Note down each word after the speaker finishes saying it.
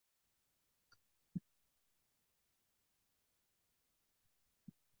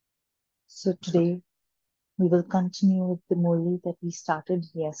So today we will continue with the Murli that we started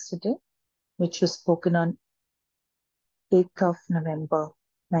yesterday, which was spoken on 8th of November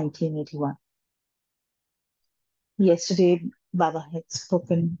 1981. Yesterday, Baba had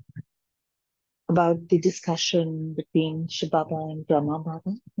spoken about the discussion between Shibaba and Brahma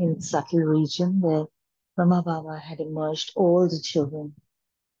Baba in the subtle region where Brahma Baba had emerged all the children,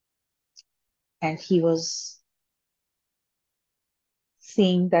 and he was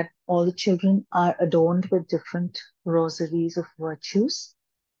saying that all the children are adorned with different rosaries of virtues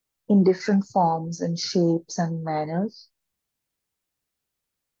in different forms and shapes and manners.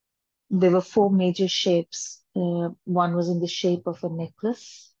 There were four major shapes. One was in the shape of a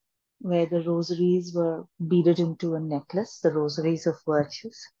necklace, where the rosaries were beaded into a necklace, the rosaries of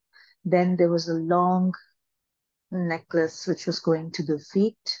virtues. Then there was a long necklace which was going to the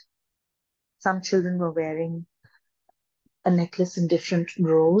feet. Some children were wearing a necklace in different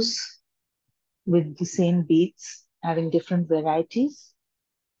rows with the same beads, having different varieties.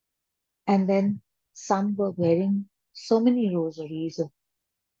 And then some were wearing so many rosaries of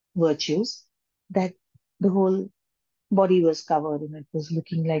virtues that the whole body was covered and it was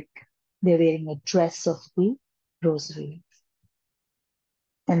looking like they're wearing a dress of the rosary.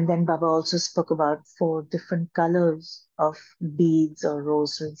 And then Baba also spoke about four different colors of beads or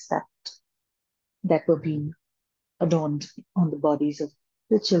rosaries that were being adorned on the bodies of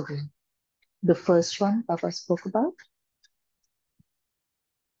the children. The first one Baba spoke about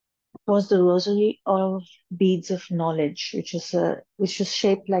was the rosary of beads of knowledge, which was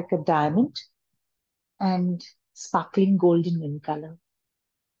shaped like a diamond and sparkling golden in color,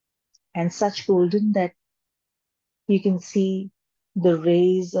 and such golden that you can see the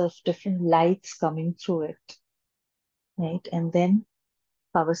rays of different lights coming through it, right? And then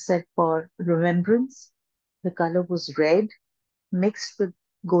Baba said for remembrance, the color was red mixed with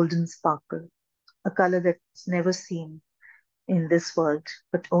golden sparkle, a color that's never seen in this world,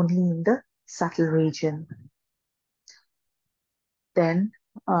 but only in the subtle region. Then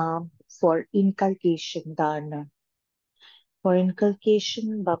for inculcation, dharana. For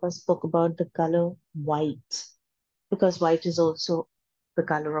inculcation, Baba spoke about the color white, because white is also the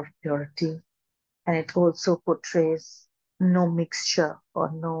color of purity, and it also portrays no mixture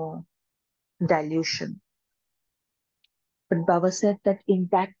or no dilution. But Baba said that in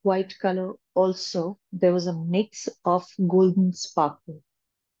that white color also there was a mix of golden sparkle,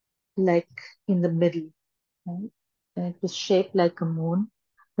 like in the middle, right? And it was shaped like a moon,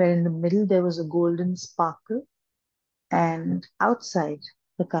 where in the middle there was a golden sparkle, and outside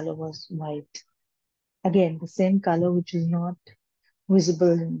the color was white. Again, the same color which is not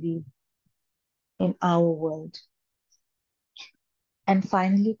visible in our world. And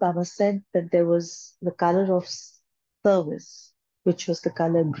finally, Baba said that there was the color of service, which was the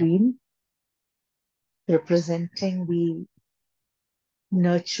color green, representing the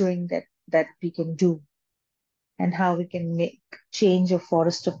nurturing that we can do, and how we can change a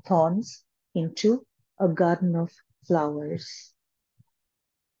forest of thorns into a garden of flowers.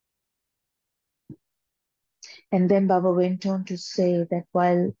 And then Baba went on to say that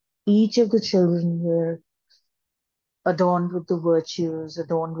while each of the children were adorned with the virtues,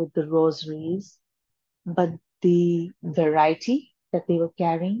 adorned with the rosaries, but the variety that they were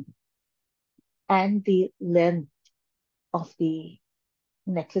carrying and the length of the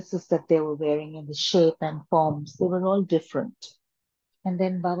necklaces that they were wearing and the shape and forms, they were all different. And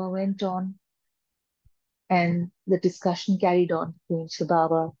then Baba went on, and the discussion carried on between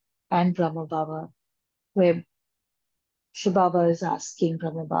Shibaba and Brahma Baba, where Shibaba is asking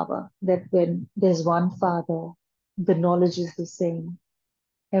Brahma Baba that when there's one father, the knowledge is the same,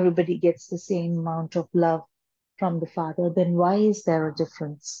 everybody gets the same amount of love from the father, then why is there a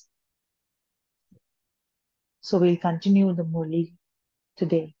difference? So we'll continue the Murli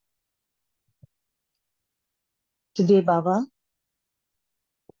today. Today, Baba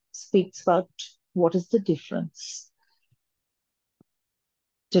speaks about what is the difference.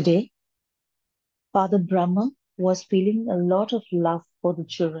 Today, Father Brahma was feeling a lot of love for the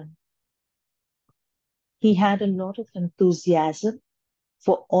children. He had a lot of enthusiasm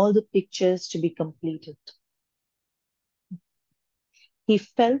for all the pictures to be completed. He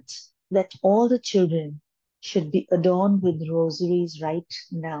felt that all the children should be adorned with rosaries right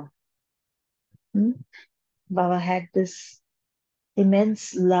now. Baba had this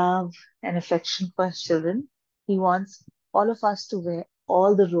immense love and affection for his children. He wants all of us to wear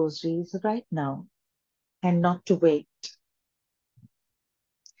all the rosaries right now and not to wait.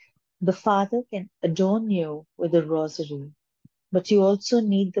 The Father can adorn you with a rosary, but you also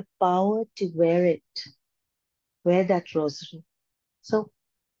need the power to wear it, wear that rosary. So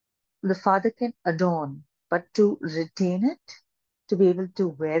the father can adorn, but to retain it, to be able to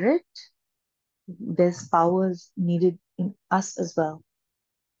wear it, there's powers needed in us as well.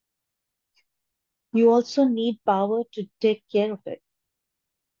 You also need power to take care of it.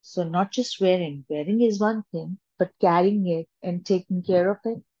 So not just wearing is one thing, but carrying it and taking care of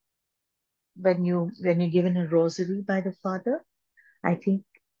it when you're given a rosary by the father, I think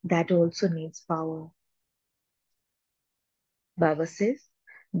that also needs power. Baba says,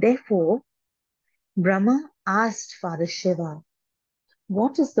 therefore, Brahma asked Father Shiva,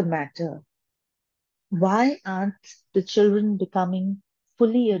 what is the matter? Why aren't the children becoming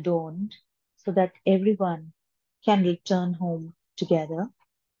fully adorned so that everyone can return home together?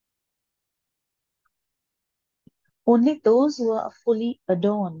 Only those who are fully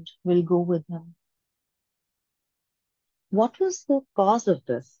adorned will go with him. What was the cause of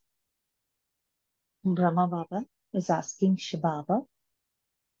this? Brahma Baba is asking Shibaba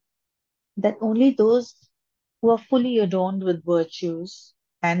that only those who are fully adorned with virtues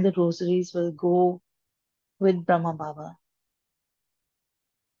and the rosaries will go with Brahma Baba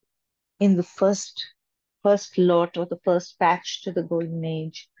in the first lot or the first patch to the golden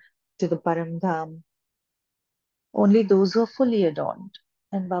age, to the Paramdham. Only those who are fully adorned.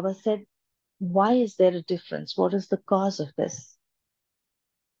 And Baba said, why is there a difference? What is the cause of this?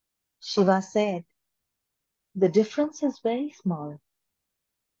 Shiva said, the difference is very small.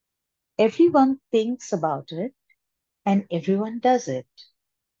 Everyone thinks about it and everyone does it.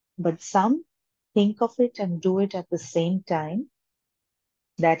 But some think of it and do it at the same time.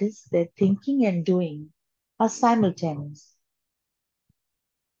 That is, their thinking and doing are simultaneous.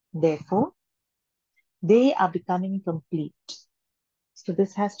 Therefore, they are becoming complete. So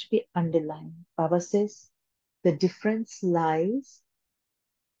this has to be underlined. Baba says the difference lies,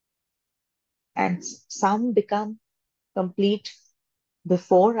 and some become complete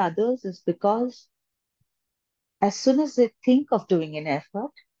before others is because as soon as they think of doing an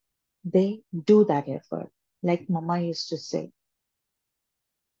effort, they do that effort. Like Mama used to say,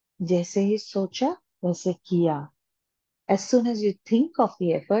 जैसे ही सोचा वैसे किया. As soon as you think of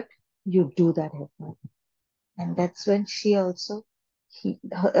the effort, you do that effort. And that's when she also,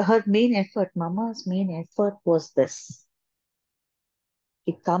 her main effort, Mama's main effort was this.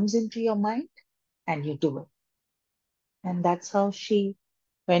 It comes into your mind and you do it. And that's how she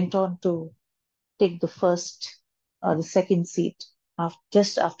went on to take the first or the second seat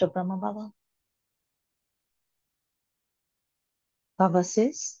just after Brahma Baba. Baba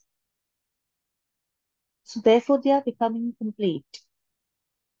says, so therefore they are becoming complete.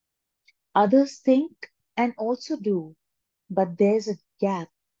 Others think and also do, but there's a gap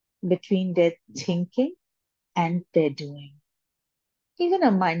between their thinking and their doing. Even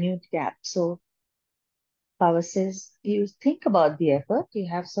a minute gap. So Baba says, you think about the effort, you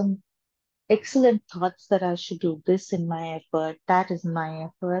have some excellent thoughts that I should do this in my effort, that is my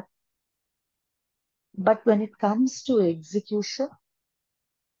effort. But when it comes to execution,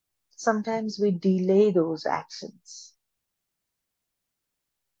 sometimes we delay those actions.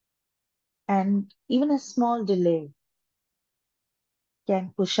 And even a small delay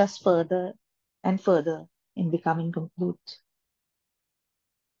can push us further and further in becoming complete.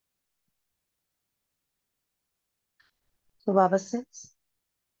 So Baba says,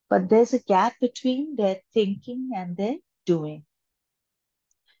 but there's a gap between their thinking and their doing.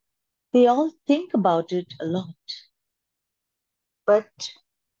 They all think about it a lot, but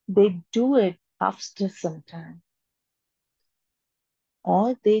they do it after some time,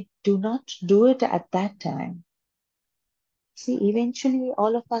 or they do not do it at that time. See, eventually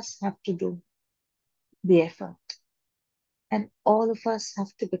all of us have to do the effort, and all of us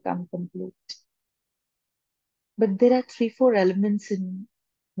have to become complete. But there are three, four elements in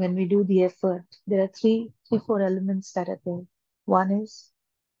when we do the effort. There are three, four elements that are there. One is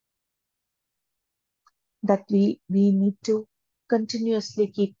that we need to continuously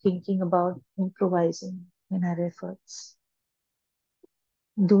keep thinking about improvising in our efforts,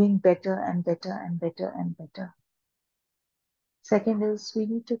 doing better and better and better and better. Second is we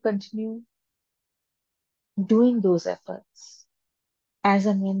need to continue doing those efforts as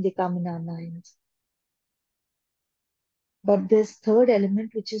and when they come in our minds. But there's third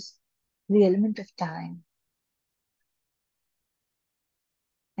element, which is the element of time.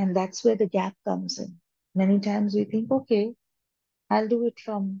 And that's where the gap comes in. Many times we think, okay, I'll do it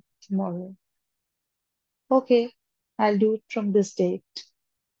from tomorrow. Okay, I'll do it from this date.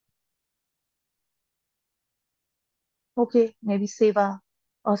 Okay, maybe seva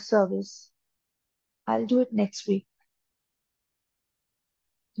or service. I'll do it next week.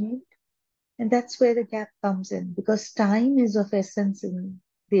 Right? And that's where the gap comes in because time is of essence in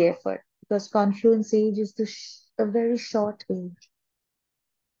the effort, because confluence age is a very short age,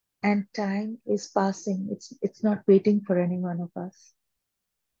 and time is passing. It's not waiting for any one of us.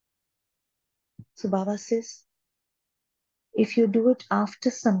 So Baba says, if you do it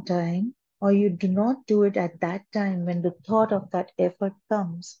after some time, or you do not do it at that time when the thought of that effort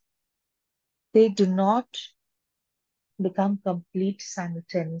comes, they do not become complete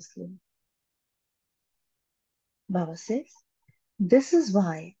simultaneously. Baba says, this is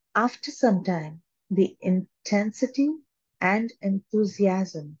why, after some time, the intensity and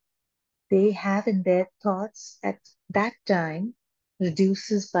enthusiasm they have in their thoughts at that time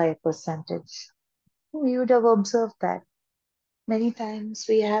reduces by a percentage. You would have observed that many times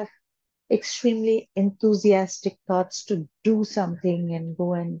we have extremely enthusiastic thoughts to do something and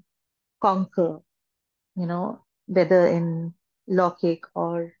go and conquer, whether in law cake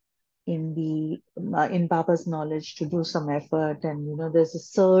or in Baba's knowledge to do some effort, and there's a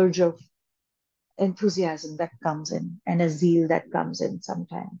surge of enthusiasm that comes in and a zeal that comes in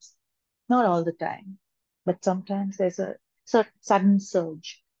sometimes. Not all the time, but sometimes there's a sudden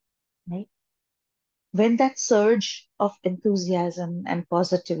surge, right? When that surge of enthusiasm and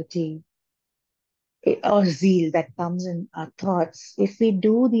positivity or zeal that comes in our thoughts, if we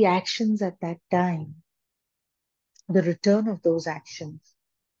do the actions at that time, the return of those actions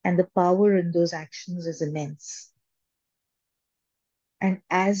and the power in those actions is immense. And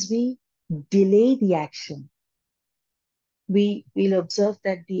as we delay the action, we will observe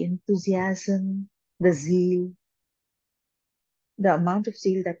that the enthusiasm, the zeal, the amount of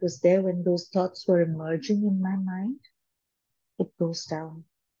zeal that was there when those thoughts were emerging in my mind, it goes down.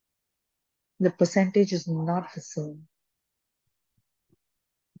 The percentage is not the same.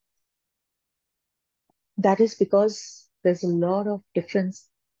 That is because there's a lot of different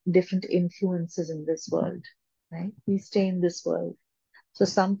influences in this world, right? We stay in this world. So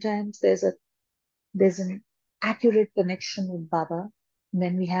sometimes there's an accurate connection with Baba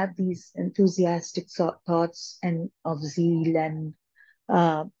when we have these enthusiastic thoughts and of zeal and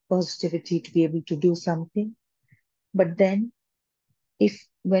positivity to be able to do something. But then, if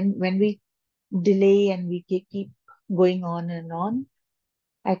when we delay and we keep going on and on,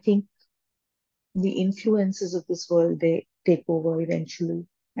 I think the influences of this world they take over eventually,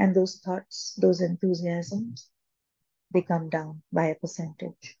 and those thoughts, those enthusiasms, they come down by a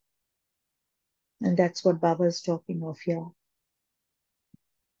percentage, and that's what Baba is talking of here.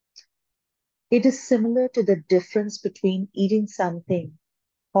 It is similar to the difference between eating something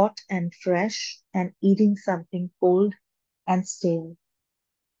hot and fresh and eating something cold and stale.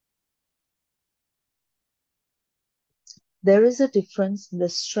 There is a difference in the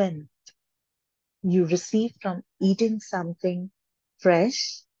strength you receive from eating something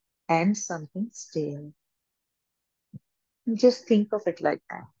fresh and something stale. Just think of it like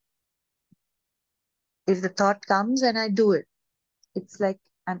that. If the thought comes and I do it, it's like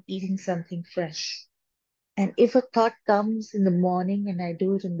I'm eating something fresh. And if a thought comes in the morning and I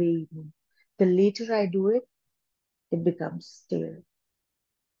do it in the evening, the later I do it, it becomes stale.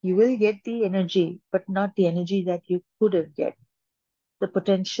 You will get the energy, but not the energy that you could have get. The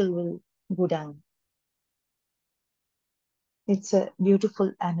potential will go down. It's a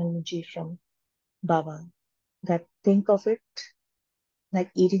beautiful analogy from Baba that think of it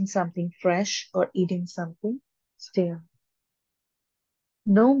like eating something fresh or eating something stale.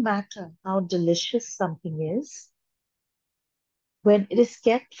 No matter how delicious something is, when it is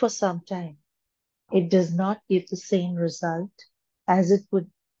kept for some time, it does not give the same result as it would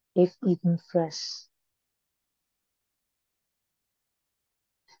if eaten fresh.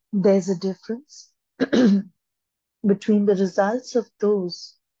 There's a difference between the results of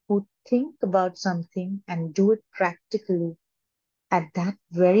those who think about something and do it practically at that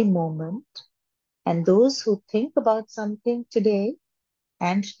very moment, and those who think about something today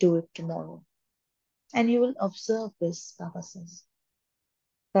and do it tomorrow. And you will observe this, Baba says,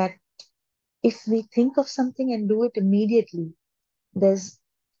 that if we think of something and do it immediately, there's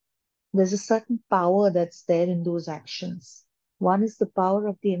there's a certain power that's there in those actions. One is the power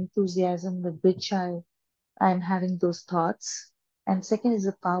of the enthusiasm with which I'm having those thoughts. And second is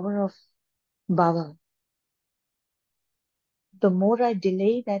the power of Baba. The more I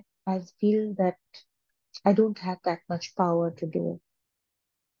delay that, I feel that I don't have that much power to do it.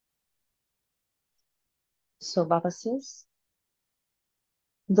 So Baba says,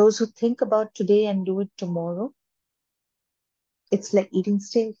 those who think about today and do it tomorrow, it's like eating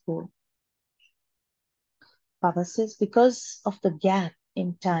stale food. Baba says, because of the gap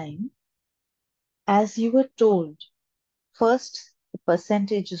in time, as you were told, first the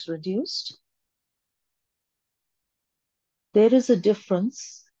percentage is reduced, There is a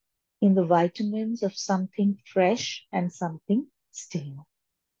difference in the vitamins of something fresh and something stale.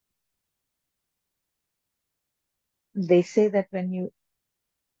 They say that when you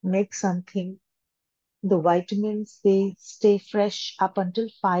make something, the vitamins, they stay fresh up until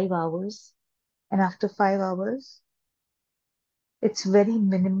 5 hours. And after 5 hours, it's very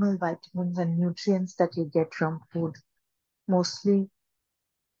minimal vitamins and nutrients that you get from food, mostly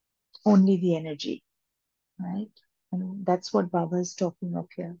only the energy, right? And that's what Baba is talking of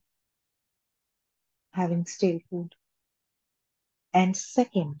here, having stale food. And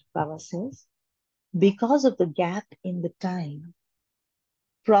second, Baba says, because of the gap in the time,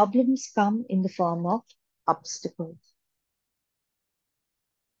 problems come in the form of obstacles.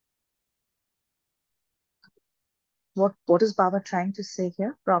 What is Baba trying to say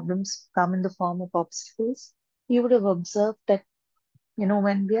here? Problems come in the form of obstacles. You would have observed that,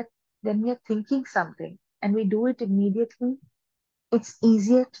 when we are thinking something and we do it immediately, it's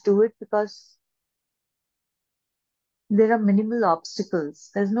easier to do it because there are minimal obstacles.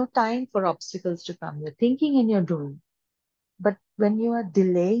 There's no time for obstacles to come. You're thinking and you're doing. But when you are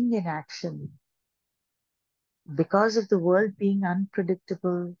delaying an action, because of the world being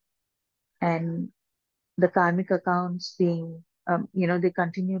unpredictable and the karmic accounts being, they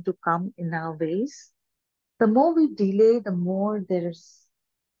continue to come in our ways, the more we delay, the more there's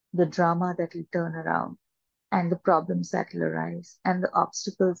the drama that will turn around and the problems that will arise and the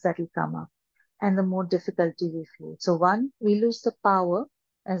obstacles that will come up and the more difficulty we feel. So one, we lose the power,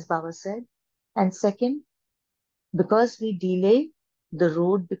 as Baba said. And second, because we delay, the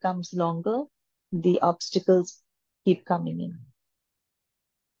road becomes longer, the obstacles keep coming in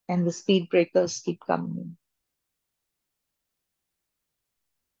and the speed breakers keep coming in.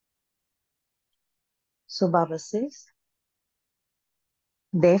 So Baba says,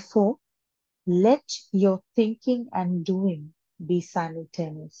 therefore, let your thinking and doing be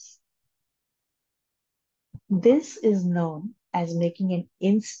simultaneous. This is known as making an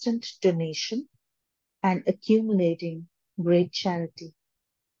instant donation and accumulating great charity.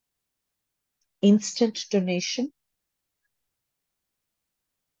 Instant donation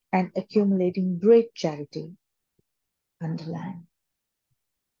and accumulating great charity. Underline.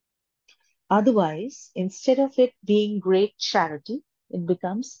 Otherwise, instead of it being great charity, it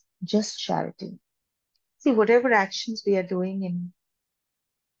becomes just charity. See, whatever actions we are doing in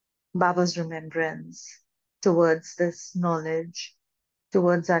Baba's remembrance towards this knowledge,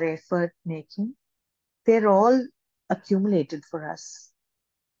 towards our effort making, they're all accumulated for us.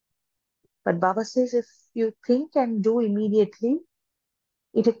 But Baba says if you think and do immediately,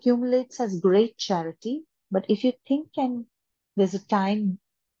 it accumulates as great charity. But if you think and there's a time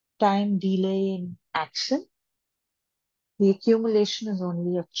delay in action, the accumulation is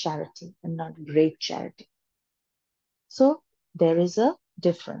only of charity and not great charity. So there is a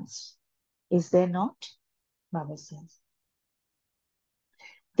difference. Is there not? Baba says.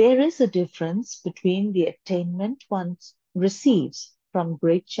 There is a difference between the attainment one receives from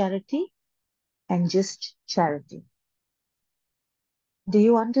great charity and just charity. Do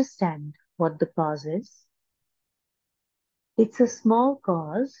you understand what the cause is? It's a small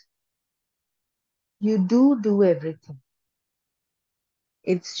cause. You do everything.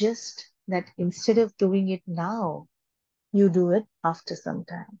 It's just that instead of doing it now, you do it after some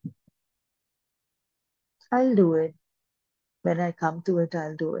time. I'll do it. When I come to it,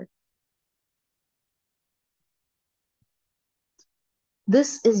 I'll do it.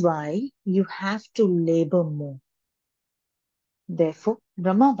 This is why you have to labor more. Therefore,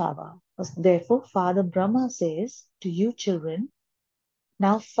 Father Brahma says to you children,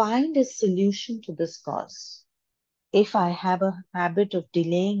 now find a solution to this cause. If I have a habit of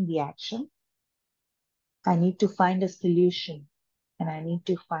delaying the action, I need to find a solution. And I need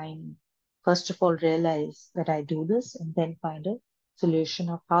to first of all, realize that I do this and then find a solution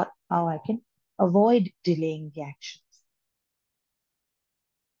of how I can avoid delaying the actions.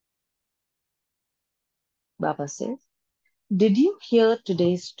 Baba says, did you hear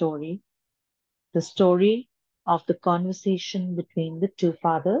today's story? The story of the conversation between the two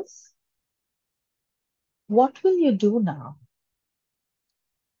fathers? What will you do now?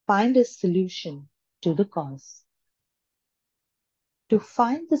 Find a solution to the cause. To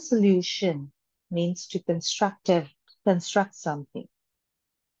find the solution means to construct something.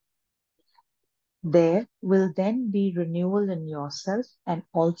 There will then be renewal in yourself and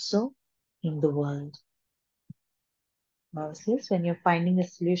also in the world. Moses, when you're finding a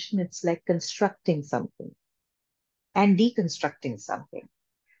solution, it's like constructing something and deconstructing something.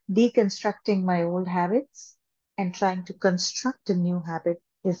 Deconstructing my old habits and trying to construct a new habit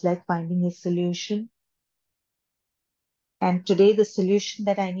is like finding a solution And today, the solution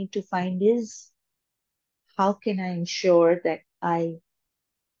that I need to find is how can I ensure that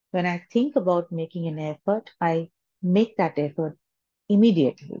when I think about making an effort, I make that effort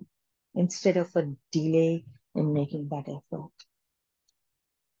immediately instead of a delay in making that effort.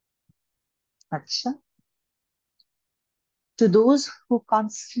 Acha. To those who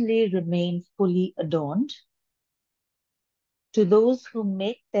constantly remain fully adorned, to those who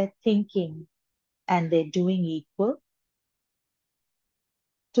make their thinking and their doing equal,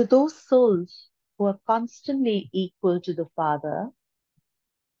 to those souls who are constantly equal to the Father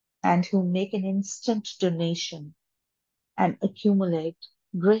and who make an instant donation and accumulate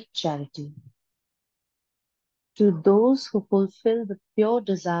great charity, to those who fulfill the pure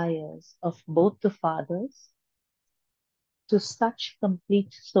desires of both the Fathers, to such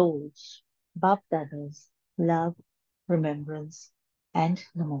complete souls, Bapdadas, love, remembrance, and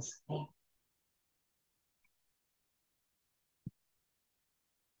namaste.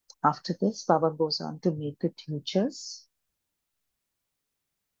 After this, Baba goes on to meet the teachers.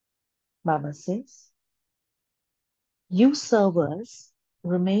 Baba says, you servers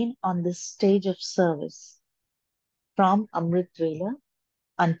remain on this stage of service from Amrit Vela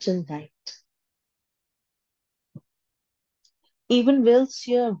until night. Even whilst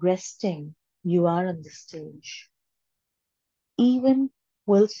you're resting, you are on the stage. Even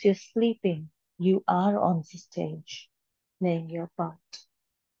whilst you're sleeping, you are on the stage, playing your part.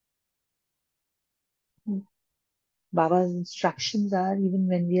 Baba's instructions are even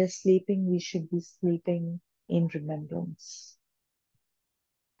when we are sleeping, we should be sleeping in remembrance.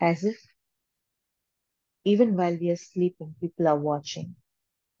 As if even while we are sleeping, people are watching,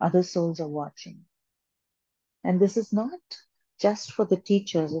 other souls are watching. And this is not just for the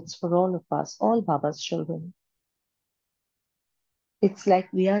teachers, it's for all of us, all Baba's children. It's like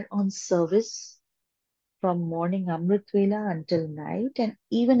we are on service from morning Amrit Vela until night, and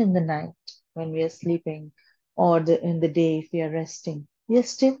even in the night when we are sleeping or in the day if we are resting, we are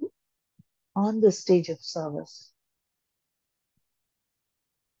still on the stage of service.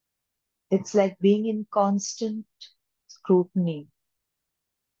 It's like being in constant scrutiny.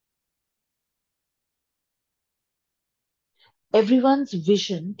 Everyone's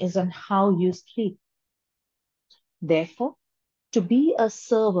vision is on how you sleep. Therefore, to be a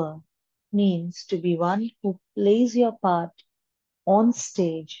server means to be one who plays your part on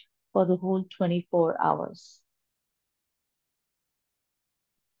stage for the whole 24 hours.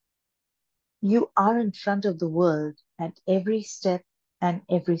 You are in front of the world at every step and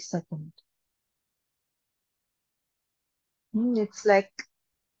every second. It's like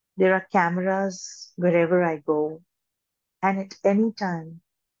there are cameras wherever I go, and at any time,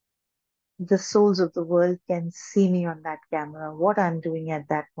 the souls of the world can see me on that camera, what I'm doing at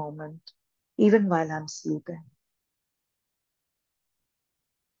that moment, even while I'm sleeping.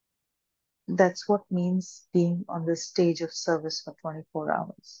 That's what means being on the stage of service for 24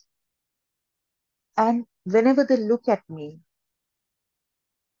 hours. And whenever they look at me,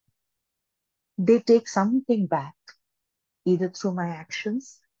 they take something back, either through my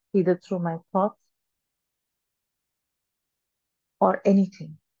actions, either through my thoughts, or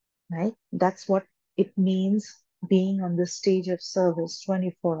anything, right? That's what it means being on the stage of service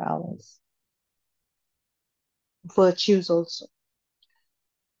 24 hours. Virtues also.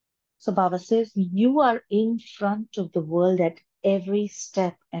 So Baba says, you are in front of the world at every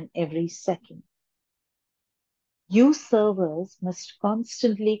step and every second. You servers must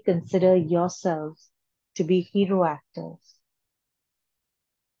constantly consider yourselves to be hero actors.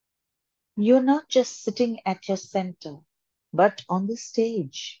 You're not just sitting at your center, but on the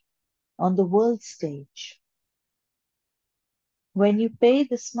stage, on the world stage. When you pay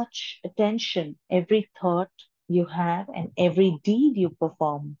this much attention, every thought you have and every deed you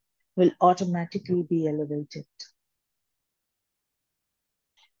perform will automatically be elevated.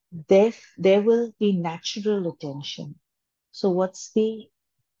 There will be natural attention. So what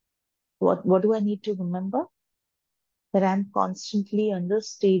do I need to remember? That I'm constantly on the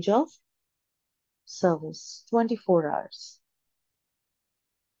stage of service, 24 hours.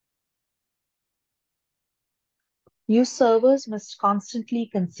 You servers must constantly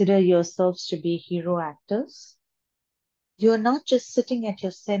consider yourselves to be hero actors. You're not just sitting at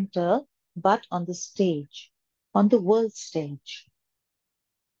your center, but on the stage, on the world stage.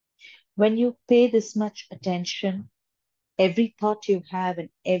 When you pay this much attention, every thought you have and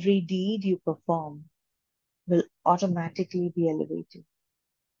every deed you perform will automatically be elevated.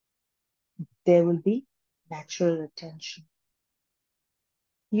 There will be natural attention.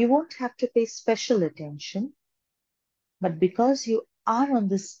 You won't have to pay special attention, but because you are on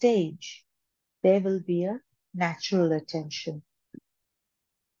the stage, there will be a natural attention.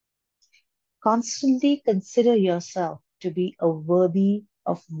 Constantly consider yourself to be a worthy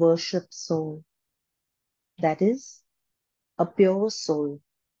of worship soul. That is, a pure soul.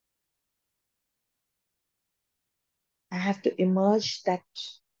 I have to emerge that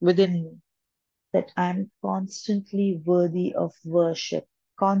within me, that I'm constantly worthy of worship.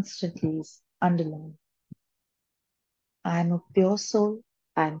 Constantly is underlined. I'm a pure soul.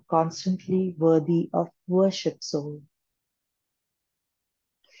 I'm constantly worthy of worship soul.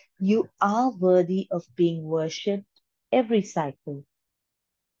 You are worthy of being worshipped every cycle.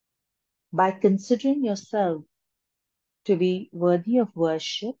 By considering yourself to be worthy of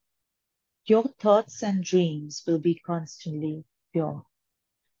worship, your thoughts and dreams will be constantly pure.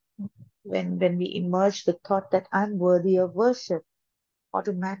 When we emerge the thought that I'm worthy of worship,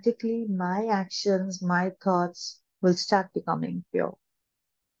 automatically my actions, my thoughts will start becoming pure.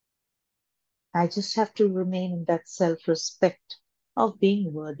 I just have to remain in that self-respect of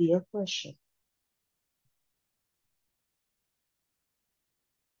being worthy of worship.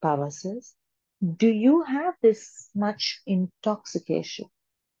 Baba says, do you have this much intoxication?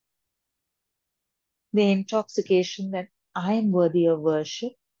 The intoxication that I am worthy of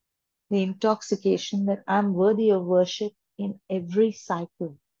worship, the intoxication that I'm worthy of worship in every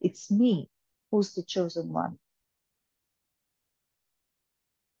cycle. It's me who's the chosen one.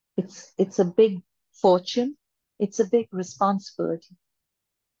 It's a big fortune. It's a big responsibility.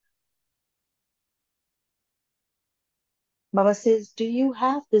 Baba says, do you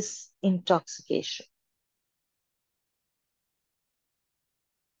have this intoxication?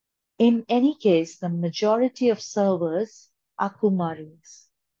 In any case, the majority of servers are Kumaris.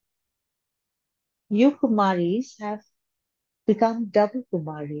 You Kumaris have become double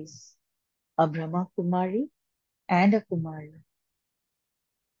Kumaris, a Brahma Kumari and a Kumari.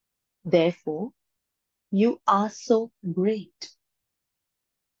 Therefore, you are so great.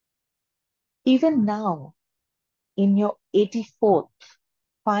 Even now, in your 84th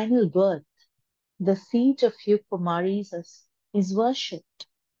final birth, the feet of you Kumaris is worshipped,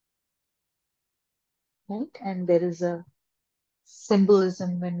 right? And there is a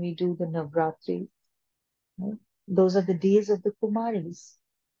symbolism when we do the Navratri. Right? Those are the days of the Kumaris.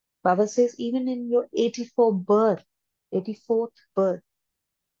 Baba says, even in your 84th birth,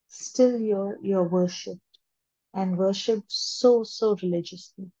 still you're worshipped and worshipped so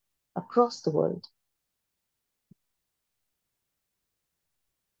religiously across the world.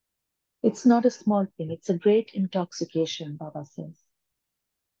 It's not a small thing, it's a great intoxication, Baba says.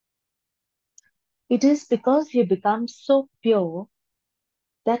 It is because you become so pure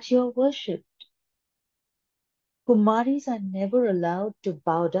that you're worshipped. Kumaris are never allowed to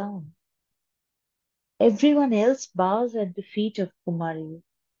bow down. Everyone else bows at the feet of Kumaris.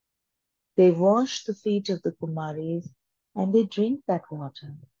 They wash the feet of the Kumaris and they drink that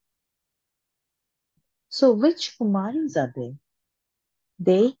water. So which Kumaris are they?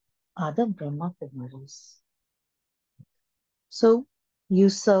 They are the Brahma Kumaris. So you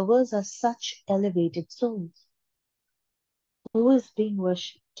servers are such elevated souls. Who is being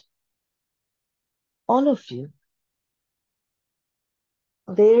worshipped? All of you.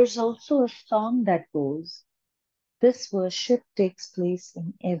 There's also a song that goes, this worship takes place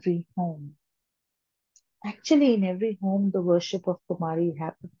in every home. Actually, in every home, the worship of Kumari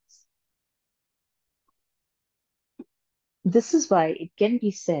happens. This is why it can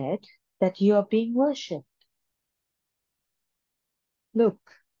be said that you are being worshipped. Look,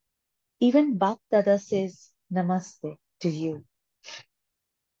 even Bap Dada says Namaste to you.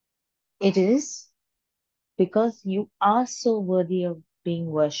 It is because you are so worthy of being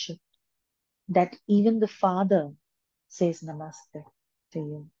worshipped that even the Father says Namaste to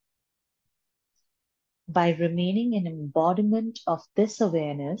you. By remaining an embodiment of this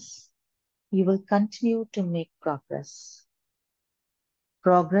awareness, you will continue to make progress.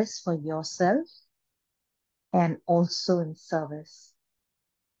 Progress for yourself and also in service.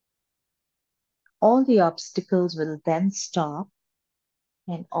 All the obstacles will then stop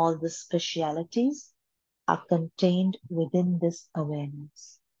and all the specialities are contained within this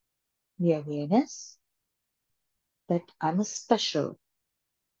awareness. The awareness that I'm a special,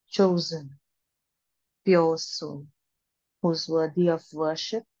 chosen, pure soul who's worthy of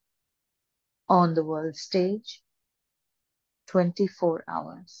worship on the world stage 24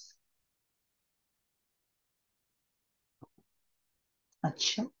 hours.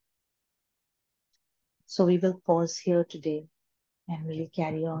 Acha. So we will pause here today and we'll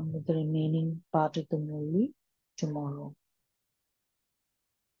carry on with the remaining part of the Murli tomorrow.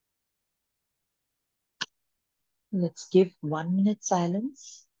 Let's give 1 minute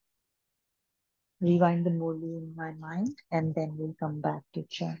silence rewind the Murli in my mind, and then we'll come back to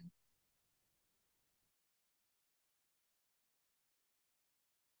chant.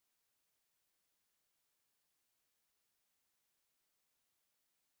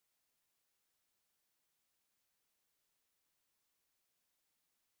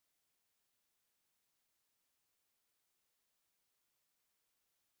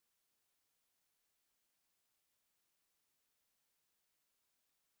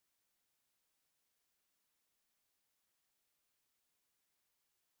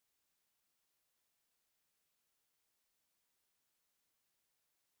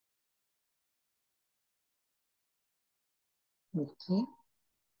 Okay.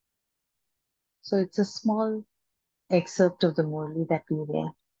 So it's a small excerpt of the Murli that we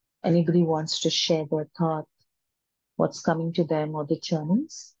read. Anybody wants to share their thought, what's coming to them, or the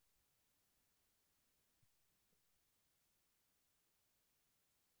churnings?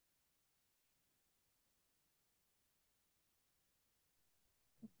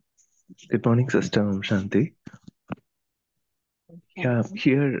 Good morning, Sister Shanti. Yeah, Shanti?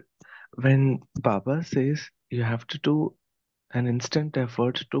 here when Baba says you have to do an instant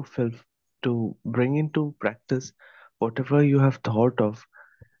effort to bring into practice whatever you have thought of,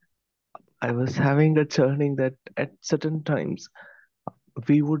 I was having a churning that at certain times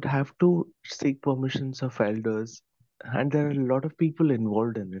we would have to seek permissions of elders, and there are a lot of people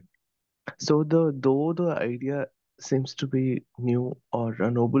involved in it. So though the idea seems to be new or a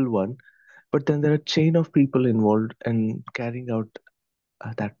noble one, but then there are a chain of people involved in carrying out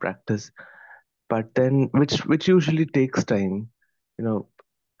that practice, but then which usually takes time. You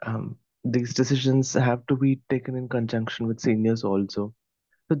know, these decisions have to be taken in conjunction with seniors also.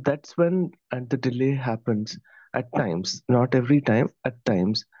 So that's when the delay happens at times, not every time, at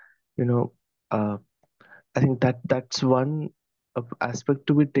times. You know, uh, I think that's one aspect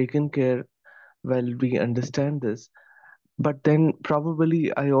to be taken care while we understand this. But then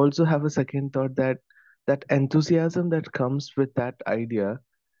probably I also have a second thought that that enthusiasm that comes with that idea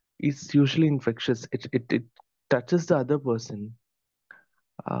is usually infectious. It touches the other person.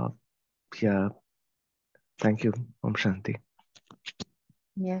 Uh, yeah, thank you, Om Shanti.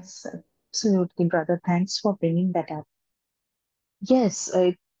 Yes, absolutely, brother. Thanks for bringing that up. Yes,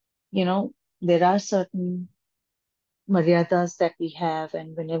 you know, there are certain maryadas that we have,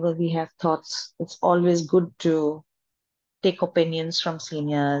 and whenever we have thoughts, it's always good to take opinions from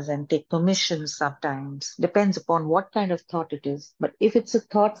seniors and take permissions sometimes. Depends upon what kind of thought it is. But if it's a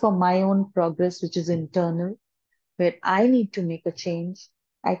thought for my own progress, which is internal, where I need to make a change,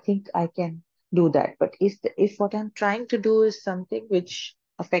 I think I can do that. But if what I'm trying to do is something which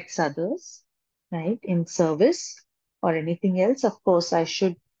affects others, right, in service or anything else, of course, I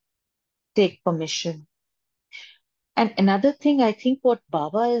should take permission. And another thing, I think what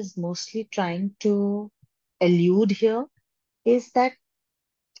Baba is mostly trying to allude here is that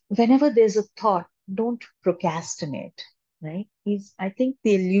whenever there's a thought, don't procrastinate, right? I think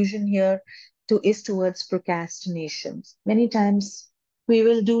the illusion here is towards procrastinations. Many times we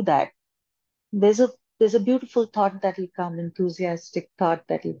will do that. There's a there's a beautiful thought that will come, enthusiastic thought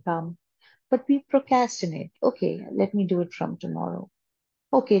that will come, but we procrastinate. Okay, let me do it from tomorrow.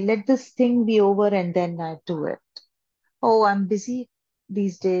 Okay, let this thing be over and then I do it. Oh, I'm busy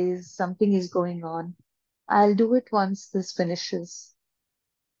these days. Something is going on. I'll do it once this finishes,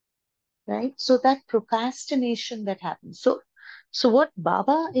 right? So that procrastination that happens. So what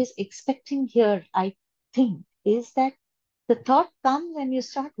Baba is expecting here, I think, is that the thought comes when you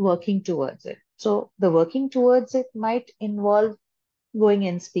start working towards it. So the working towards it might involve going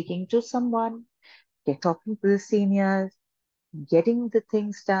and speaking to someone, talking to the seniors, getting the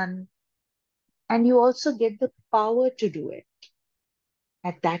things done, and you also get the power to do it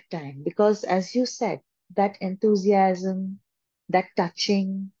at that time. Because as you said, that enthusiasm, that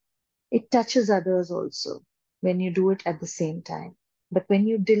touching, it touches others also when you do it at the same time. But when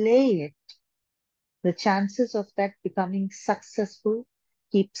you delay it, the chances of that becoming successful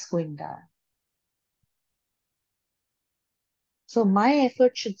keeps going down. So my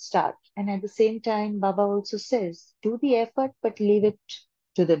effort should start. And at the same time, Baba also says, do the effort, but leave it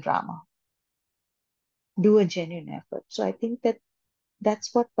to the drama. Do a genuine effort. So I think that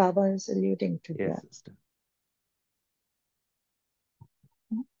that's what Baba is alluding to Yes, here. sister.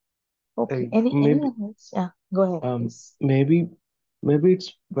 Okay. Maybe Anyone else? Yeah, go ahead, um please. maybe maybe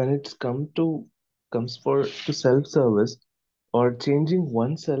it's when it's comes for to self service or changing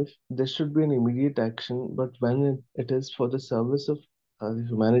oneself, there should be an immediate action. But when it is for the service of the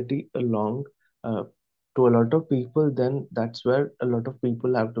humanity along uh, to a lot of people, then that's where a lot of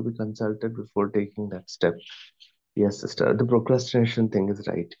people have to be consulted before taking that step. Yes, sister. The procrastination thing is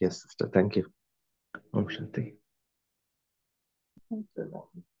right. Yes, sister. Thank you. Om Shanti. Thank you,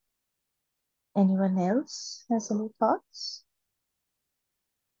 Ravi. Anyone else has any thoughts?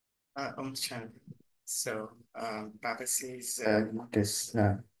 Shanti. Baba says this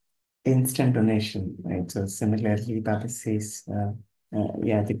instant donation, right? So similarly, Baba says,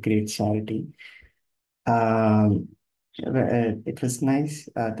 yeah, the great charity. Um, it was nice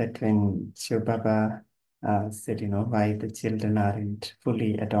that when Shiv Baba said, why the children aren't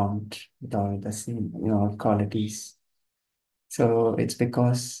fully adorned with all the same, qualities. So it's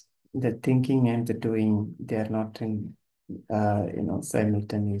because the thinking and the doing, they are not in,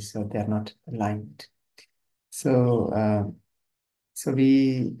 simultaneous, so they are not aligned. So, so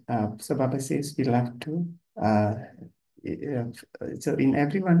Baba says we'll have to, so in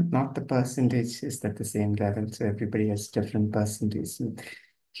everyone, not the percentage is at the same level. So everybody has different percentages.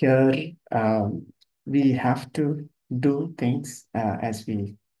 Here, we have to do things as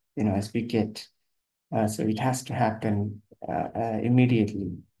we get. So it has to happen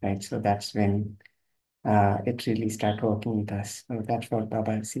immediately, right? So that's when it really start working with us. So that's what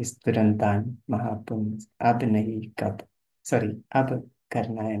Baba says, Turantan Mahapun Abhinay Kab. Sorry, Ab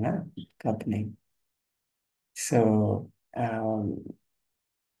Karnayana Kab Nahi. So,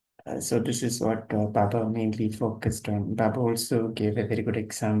 so this is what Baba mainly focused on. Baba also gave a very good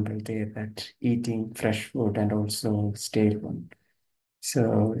example there that eating fresh food and also stale one.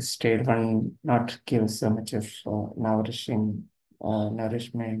 So stale one not give so much of nourishment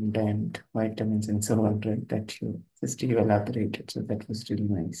and vitamins and so on, right? That you elaborated. So that was really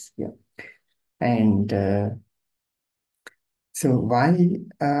nice. Yeah. And so why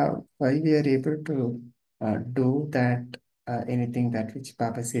we are able to do that anything that which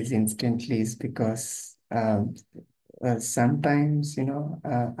Baba says instantly is because sometimes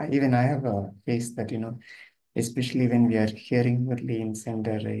even I have a case that especially when we are hearing Murli in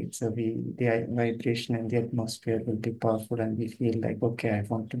center, right? So the vibration and the atmosphere will be powerful, and we feel like, okay, I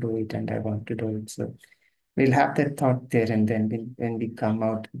want to do it, and I want to do it. So we'll have that thought there, and then when we come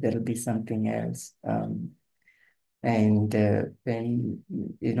out, there'll be something else. And when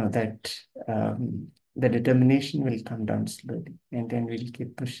that the determination will come down slowly, and then we'll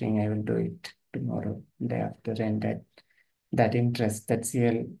keep pushing. I will do it tomorrow, day after, and that interest, that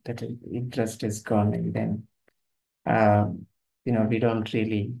interest is gone, and then we don't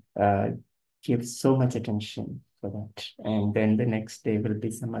really give so much attention for that. And then the next day will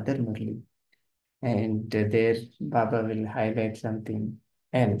be some other Murli, and there Baba will highlight something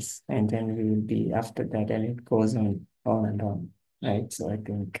else, and then we will be after that, and it goes on and on, right? So I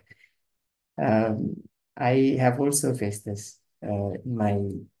think um, I have also faced this uh, in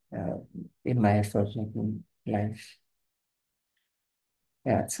my effort making life.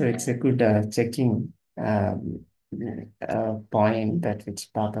 Yeah, so it's a good checking point that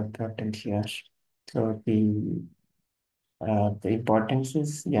which Baba brought in here. So the importance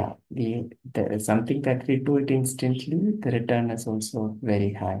is, yeah, the something that we do it instantly, the return is also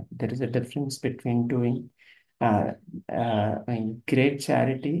very high. There is a difference between doing uh, great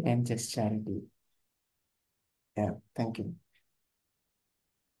charity and just charity. Yeah, thank you.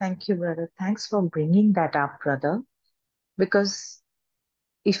 Thank you, brother. Thanks for bringing that up, brother. Because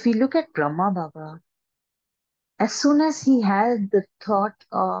if we look at Brahma Baba, as soon as he had the thought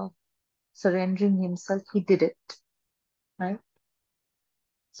of surrendering himself, he did it, right?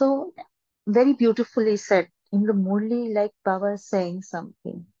 So, very beautifully said. In the Murli, like Baba is saying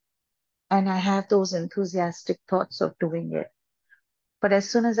something, and I have those enthusiastic thoughts of doing it. But as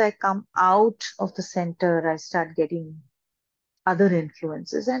soon as I come out of the center, I start getting other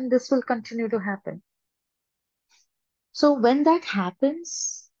influences, and this will continue to happen. So when that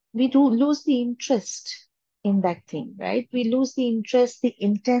happens, we do lose the interest in that thing, right? We lose the interest, the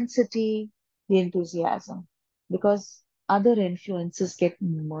intensity, the enthusiasm, because other influences get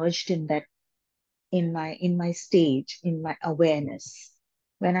merged in that, in my stage, in my awareness.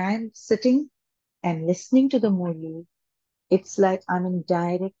 When I'm sitting and listening to the Murli, it's like I'm in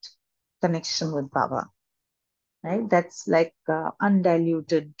direct connection with Baba, right? That's like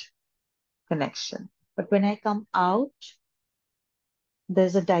undiluted connection. But when I come out,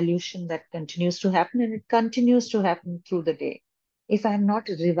 there's a dilution that continues to happen, and it continues to happen through the day. If I'm not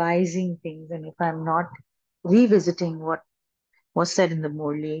revising things, and if I'm not revisiting what was said in the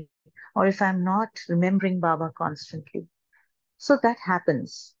Murli, or if I'm not remembering Baba constantly, so that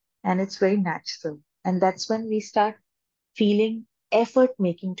happens, and it's very natural. And that's when we start feeling effort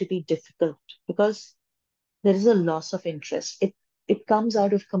making to be difficult, because there is a loss of interest. It comes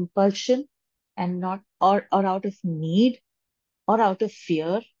out of compulsion, and not, or out of need, or out of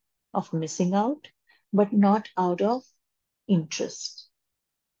fear of missing out, but not out of interest.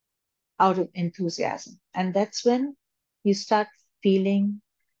 out of enthusiasm. And that's when you start feeling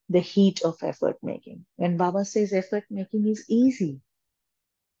the heat of effort making. When Baba says effort making is easy,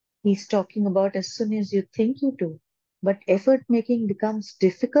 he's talking about as soon as you think you do. But effort making becomes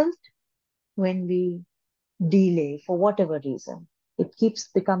difficult when we delay for whatever reason. It keeps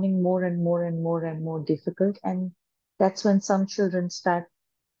becoming more and more and more and more difficult. And that's when some children start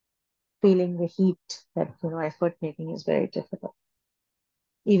feeling the heat that, effort making is very difficult,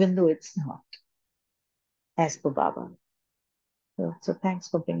 even though it's not, as per Baba. So thanks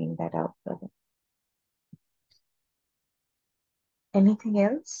for bringing that out, brother. Anything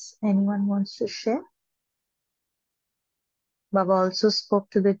else anyone wants to share? Baba also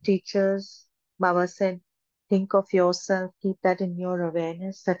spoke to the teachers. Baba said, think of yourself, keep that in your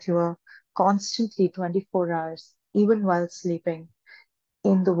awareness that you are constantly 24 hours, even while sleeping,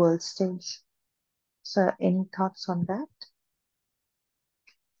 in the world stage. So, any thoughts on that?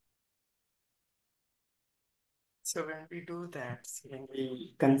 So when we do that, when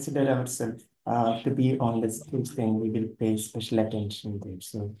we consider ourselves to be on the stage, then we will pay special attention there.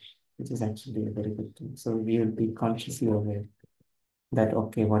 So which is actually a very good thing. So we will be consciously aware that,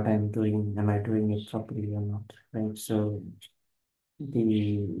 okay, what I'm doing, am I doing it properly or not, right? So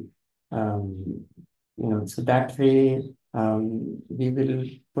the so that way we will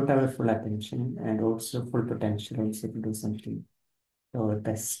put our full attention and also full potential also to do something to our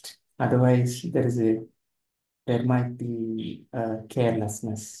best. Otherwise, there might be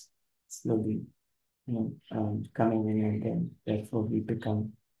carelessness slowly, coming in, and then therefore we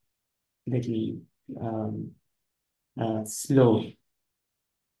become little um, slow,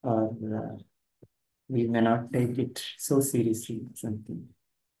 or we may not take it so seriously, something.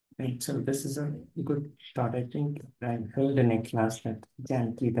 Right. So this is a good thought. I think I heard in a class that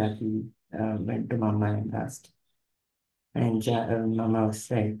Janki that we went to Mama and asked, and Mama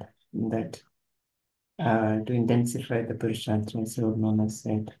said that to intensify the Purushartham, so Mama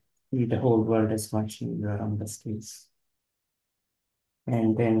said, the whole world is watching you are on the streets.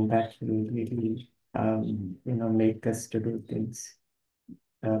 And then that will really, make us to do things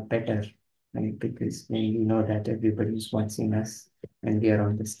better, right? Because when we know that everybody is watching us and we are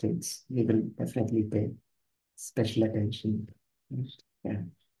on the stage, we will definitely pay special attention. Yeah,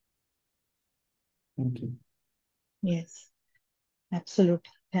 thank you. Yes,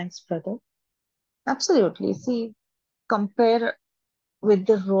 absolutely. Thanks, brother. Absolutely. See, compare with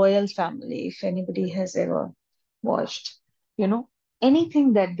the royal family, if anybody has ever watched, you know,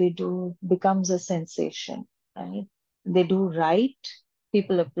 anything that they do becomes a sensation, right? They do right,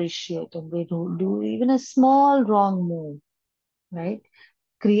 people appreciate, and they do even a small wrong move, right?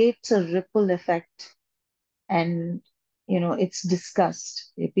 Creates a ripple effect, and it's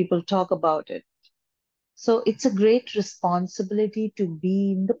discussed. People talk about it. So it's a great responsibility to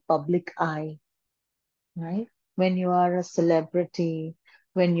be in the public eye, right? When you are a celebrity,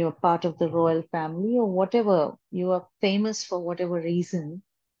 when you're part of the royal family, or whatever, you are famous for whatever reason,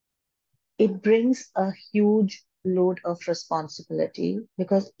 it brings a huge load of responsibility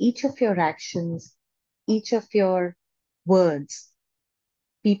because each of your actions, each of your words,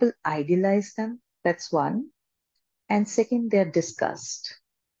 people idealize them. That's one. And second, they're discussed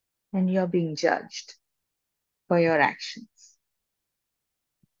and you're being judged for your actions.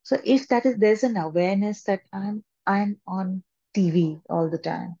 So if there's an awareness that I'm on TV all the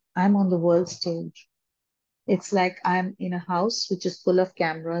time. I'm on the world stage. It's like I'm in a house which is full of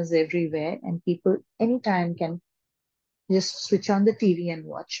cameras everywhere, and people anytime can just switch on the TV and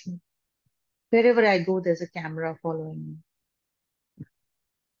watch me. Wherever I go, there's a camera following me.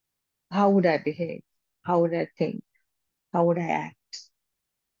 How would I behave? How would I think? How would I act?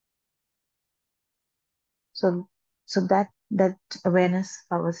 So, so that awareness,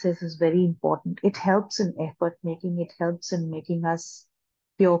 ourselves, is very important. It helps in effort making. It helps in making us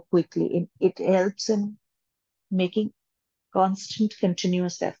pure quickly. It helps in making constant,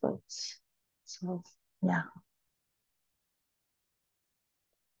 continuous efforts. So, yeah,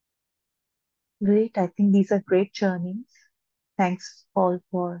 great. I think these are great journeys. Thanks all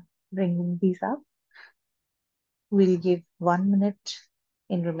for bringing these up. We'll give 1 minute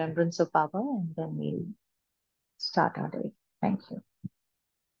in remembrance of Baba, and then we'll start our day. Thank you.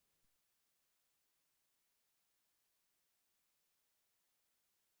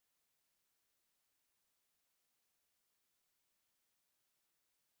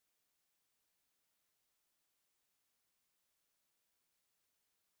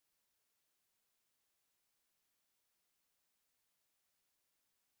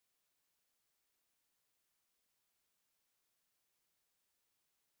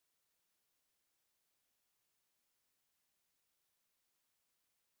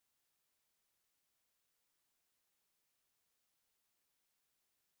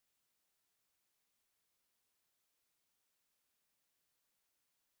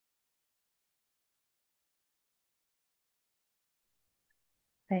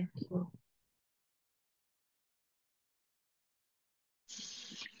 Thank you.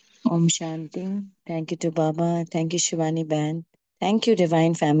 Om Shanti. Thank you to Baba. Thank you, Shivani Ban. Thank you,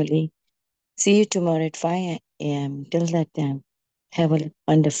 Divine Family. See you tomorrow at 5 a.m. Till that time, have a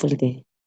wonderful day.